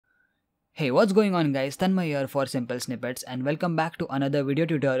Hey, what's going on guys, Tanmay here for Simple Snippets and welcome back to another video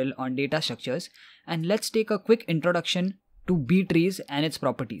tutorial on data structures, and let's take a quick introduction to B trees and its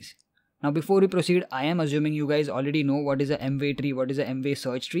properties. Now before we proceed, I am assuming you guys already know what is a M-way tree, what is a M-way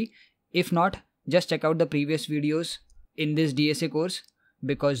search tree. If not, just check out the previous videos in this DSA course,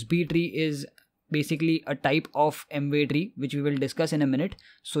 because B tree is basically a type of M-way tree which we will discuss in a minute.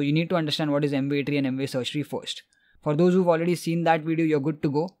 So you need to understand what is M-way tree and M-way search tree first. For those who've already seen that video, you're good to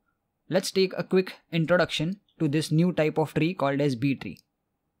go. Let's take a quick introduction to this new type of tree called as B tree.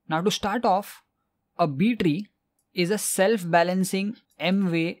 Now to start off, a B tree is a self-balancing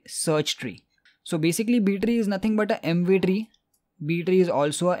M-way search tree. So basically B tree is nothing but a M-way tree. B tree is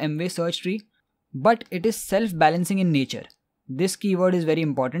also a M-way search tree, but it is self-balancing in nature. This keyword is very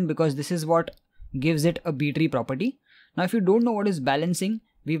important because this is what gives it a B tree property. Now if you don't know what is balancing,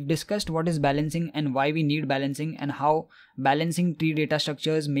 we've discussed what is balancing and why we need balancing and how balancing tree data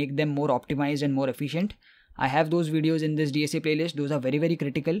structures make them more optimized and more efficient. I have those videos in this DSA playlist. Those are very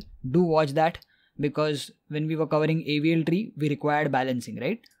critical. Do watch that, because when we were covering AVL tree, we required balancing,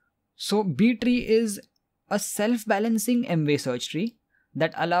 right? So B tree is a self-balancing M-way search tree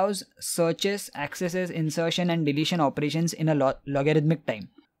that allows searches, accesses, insertion and deletion operations in a logarithmic time.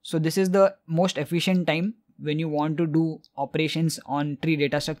 So this is the most efficient time when you want to do operations on tree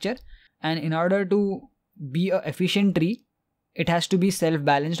data structure, and in order to be an efficient tree, it has to be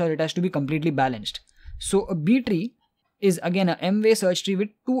self-balanced or it has to be completely balanced. So a B tree is again a M-way search tree with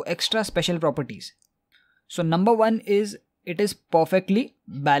two extra special properties. So number one is it is perfectly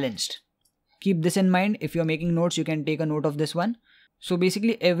balanced. Keep this in mind. If you're making notes, you can take a note of this one. So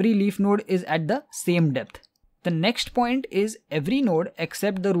basically every leaf node is at the same depth. The next point is every node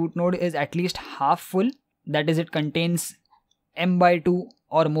except the root node is at least half full. That is, it contains m by 2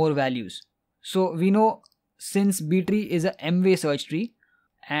 or more values. So we know since B tree is a M-way search tree,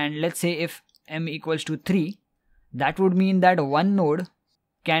 and let's say if m equals to 3, that would mean that one node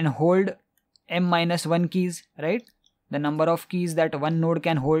can hold m minus 1 keys, right? The number of keys that one node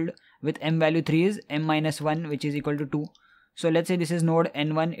can hold with m value 3 is m minus 1, which is equal to 2. So let's say this is node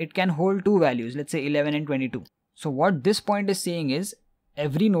n1, it can hold two values, let's say 11 and 22. So what this point is saying is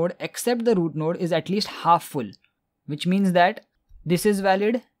every node except the root node is at least half full, which means that this is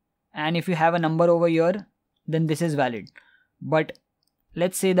valid, and if you have a number over here, then this is valid. But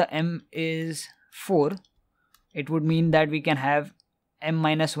let's say the m is 4, it would mean that we can have m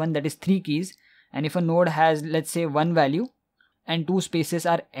minus 1, that is 3 keys, and if a node has, let's say, 1 value and 2 spaces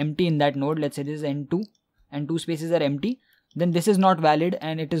are empty in that node, let's say this is n2 and 2 spaces are empty, then this is not valid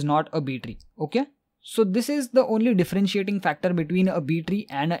and it is not a B tree. Okay? So this is the only differentiating factor between a B tree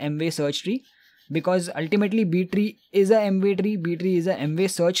and a M-way search tree, because ultimately B tree is a M-way tree, B tree is a M-way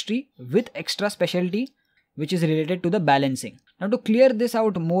search tree with extra specialty which is related to the balancing. Now to clear this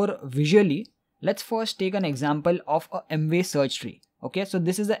out more visually, let's first take an example of a M-way search tree. Okay, so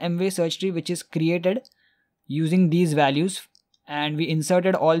this is a M-way search tree which is created using these values, and we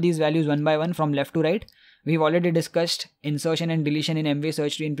inserted all these values one by one from left to right. We've already discussed insertion and deletion in M-way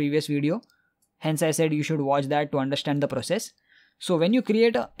search tree in previous video. Hence I said you should watch that to understand the process. So when you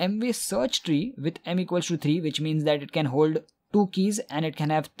create a M-way search tree with m equals to 3, which means that it can hold 2 keys and it can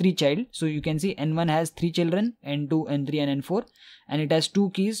have 3 child. So you can see n1 has 3 children, n2, n3 and n4, and it has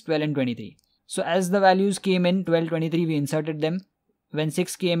 2 keys, 12 and 23. So as the values came in, 12, 23, we inserted them. When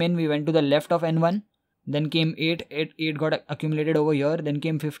 6 came in, we went to the left of n1. Then came 8 got accumulated over here. Then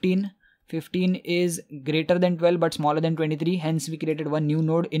came 15. 15 is greater than 12 but smaller than 23. Hence we created one new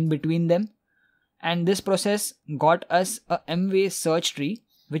node in between them. And this process got us a M-way search tree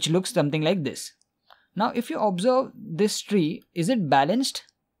which looks something like this. Now if you observe this tree, is it balanced?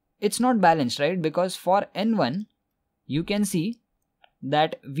 It's not balanced, right? Because for n1, you can see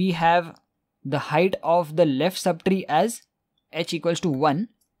that we have the height of the left subtree as h equals to 1.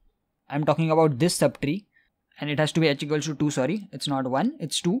 I'm talking about this subtree, and it has to be h equals to 2, sorry. It's not 1,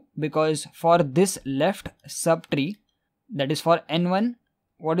 it's 2, because for this left subtree, that is for n1,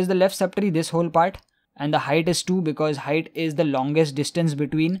 what is the left subtree? This whole part, and the height is 2 because height is the longest distance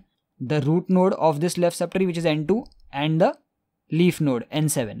between the root node of this left subtree, which is n2, and the leaf node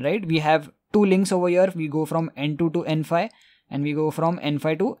n7, right? We have two links over here. We go from n2 to n5 and we go from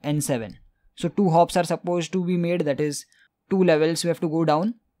n5 to n7. So 2 hops are supposed to be made, that is 2 levels we have to go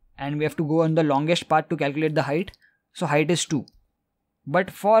down, and we have to go on the longest path to calculate the height. So height is 2. But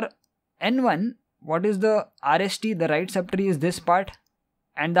for n1, what is the RST? The right subtree is this part,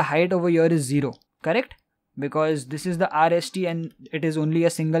 and the height over here is 0, correct? Because this is the RST and it is only a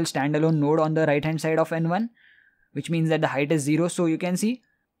single standalone node on the right hand side of n1, which means that the height is 0. So you can see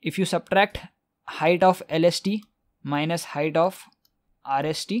if you subtract height of LST minus height of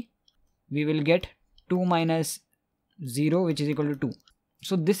RST, we will get 2 minus 0, which is equal to 2.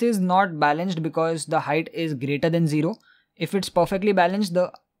 So this is not balanced because the height is greater than 0. If it's perfectly balanced,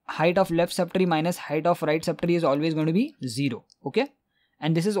 the height of left subtree minus height of right subtree is always going to be 0. Okay,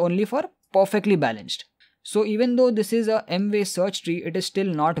 and this is only for perfectly balanced. So even though this is a m-way search tree, it is still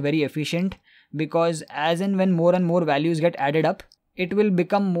not very efficient, because as and when more and more values get added up, it will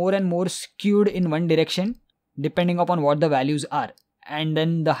become more and more skewed in one direction depending upon what the values are, and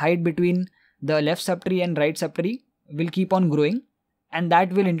then the height between the left subtree and right subtree will keep on growing, and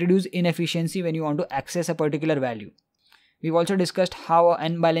that will introduce inefficiency when you want to access a particular value. We've also discussed how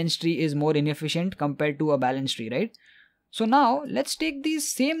an unbalanced tree is more inefficient compared to a balanced tree, right? So now let's take these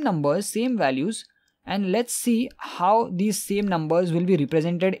same numbers, same values, and let's see how these same numbers will be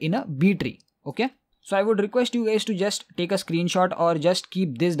represented in a B tree. Okay, so I would request you guys to just take a screenshot or just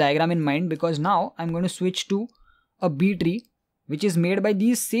keep this diagram in mind, because now I'm going to switch to a B tree which is made by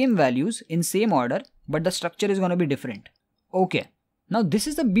these same values in same order, but the structure is going to be different. Okay, now this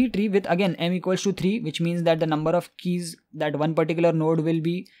is a B tree with again m equals to 3, which means that the number of keys that one particular node will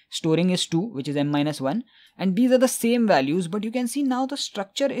be storing is 2, which is m minus 1, and these are the same values, but you can see now the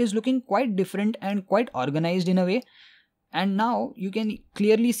structure is looking quite different and quite organized in a way, and now you can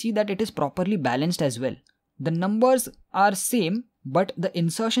clearly see that it is properly balanced as well. The numbers are same, but the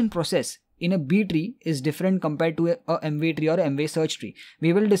insertion process in a B tree is different compared to a M-way tree or M-way search tree.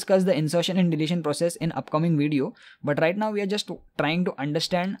 We will discuss the insertion and deletion process in upcoming video, but right now we are just trying to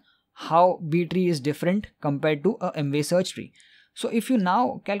understand how B tree is different compared to a M-way search tree. So if you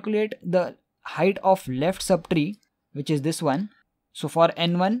now calculate the height of left subtree, which is this one, so for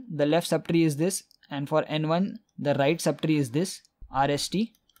n1 the left subtree is this, and for n1 the right subtree is this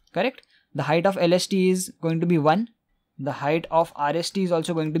RST, correct? The height of LST is going to be 1. The height of RST is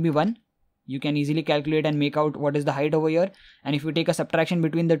also going to be 1. You can easily calculate and make out what is the height over here, and if you take a subtraction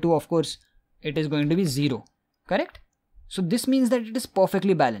between the two, of course it is going to be 0, correct? So this means that it is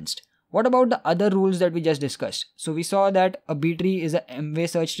perfectly balanced. What about the other rules that we just discussed? So we saw that a B tree is a M-way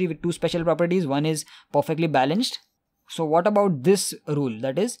search tree with two special properties. One is perfectly balanced. So what about this rule?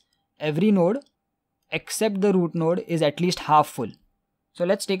 That is, every node except the root node is at least half full. So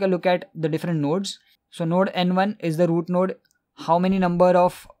let's take a look at the different nodes. So node n1 is the root node. How many number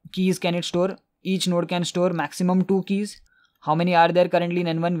of keys can it store? Each node can store maximum 2 keys. How many are there currently in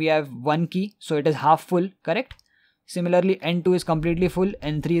n1? We have 1 key, so it is half full, correct? Similarly, n2 is completely full,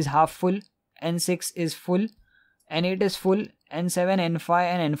 n3 is half full, n6 is full, n8 is full, n7, n5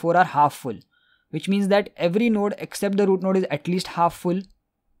 and n4 are half full, which means that every node except the root node is at least half full,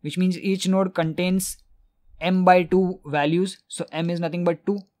 which means each node contains m by 2 values. So m is nothing but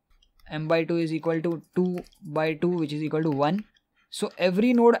 2. M by 2 is equal to 2 by 2, which is equal to 1. So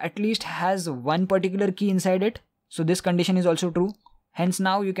every node at least has one particular key inside it. So this condition is also true. Hence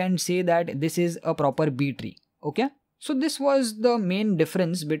now you can say that this is a proper B tree. Okay. So this was the main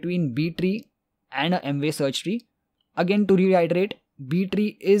difference between B tree and a M-way search tree. Again, to reiterate, B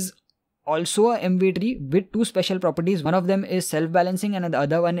tree is also a M-way tree with two special properties. One of them is self-balancing and the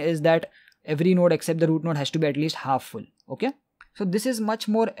other one is that every node except the root node has to be at least half full. Okay. So this is much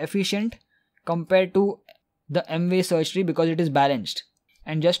more efficient compared to the M-way search tree because it is balanced.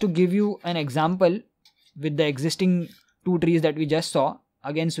 And just to give you an example with the existing two trees that we just saw,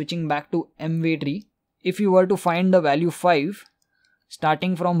 again switching back to M-way tree, if you were to find the value 5,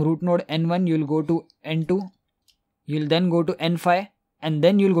 starting from root node n1, you'll go to n2, you'll then go to n5, and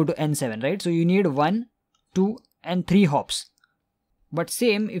then you'll go to n7, right? So you need 1, 2 and 3 hops. But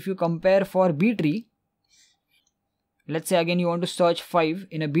same if you compare for B tree, let's say again you want to search 5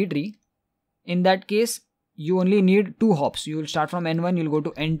 in a B tree, in that case you only need 2 hops. You will start from n1, you'll go to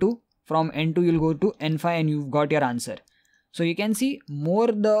n2, from n2 you'll go to n5 and you've got your answer. So you can see more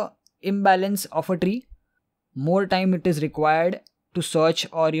the imbalance of a tree, more time it is required to search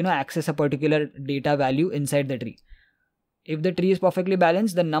or access a particular data value inside the tree. If the tree is perfectly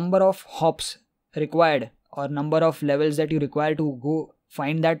balanced, the number of hops required or number of levels that you require to go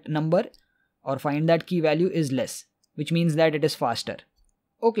find that number or find that key value is less, which means that it is faster.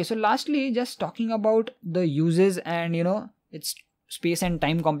 Okay, so lastly, just talking about the uses and its space and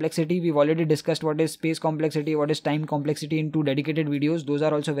time complexity. We've already discussed what is space complexity, what is time complexity in 2 dedicated videos. Those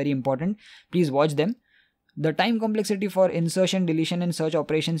are also very important. Please watch them. The time complexity for insertion, deletion and search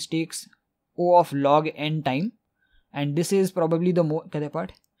operations takes O of log n time, and this is probably the more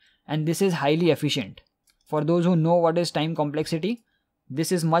part, and this is highly efficient. For those who know what is time complexity,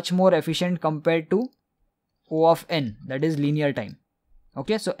 this is much more efficient compared to O of n, that is linear time.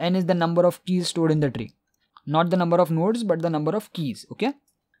 Okay, so n is the number of keys stored in the tree, not the number of nodes but the number of keys. Okay,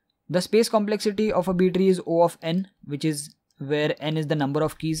 the space complexity of a B tree is O of n, which is where n is the number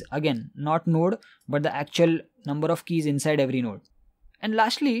of keys, again not node but the actual number of keys inside every node. And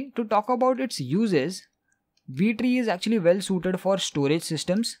lastly, to talk about its uses, B-tree is actually well suited for storage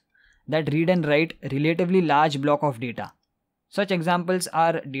systems that read and write relatively large block of data. Such examples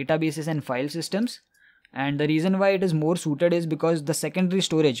are databases and file systems, and the reason why it is more suited is because the secondary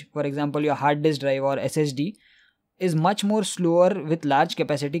storage, for example your hard disk drive or SSD, is much more slower with large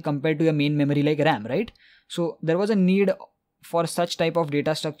capacity compared to your main memory like RAM, right? So there was a need for such type of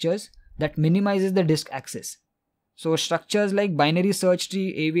data structures that minimizes the disk access. So structures like binary search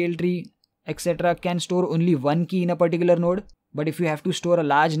tree, AVL tree, etc. can store only one key in a particular node, but if you have to store a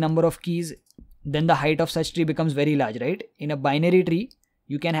large number of keys, then the height of such tree becomes very large, right? In a binary tree,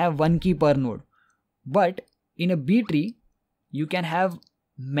 you can have one key per node, but in a B tree, you can have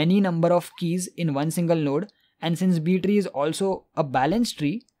many number of keys in one single node, and since B tree is also a balanced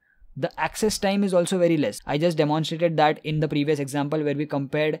tree, the access time is also very less. I just demonstrated that in the previous example where we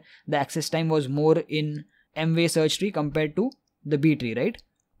compared the access time was more in M-way search tree compared to the B tree, right?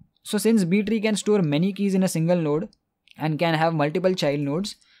 So since B tree can store many keys in a single node and can have multiple child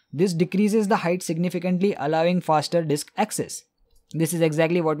nodes, this decreases the height significantly, allowing faster disk access. This is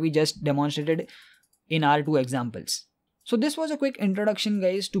exactly what we just demonstrated in our two examples. So this was a quick introduction,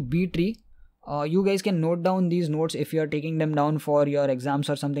 guys, to B tree. You guys can note down these notes if you are taking them down for your exams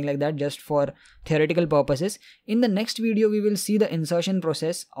or something like that, just for theoretical purposes. In the next video, we will see the insertion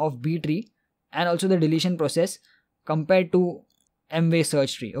process of B tree and also the deletion process compared to M-way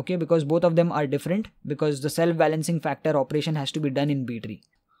search tree, okay? Because both of them are different, because the self-balancing factor operation has to be done in B tree.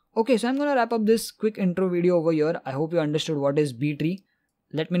 Okay, so I'm gonna wrap up this quick intro video over here. I hope you understood what is B tree.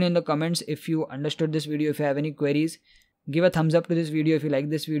 Let me know in the comments if you understood this video. If you have any queries, give a thumbs up to this video if you like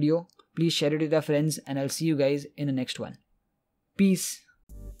this video. Please share it with your friends, and I'll see you guys in the next one. Peace.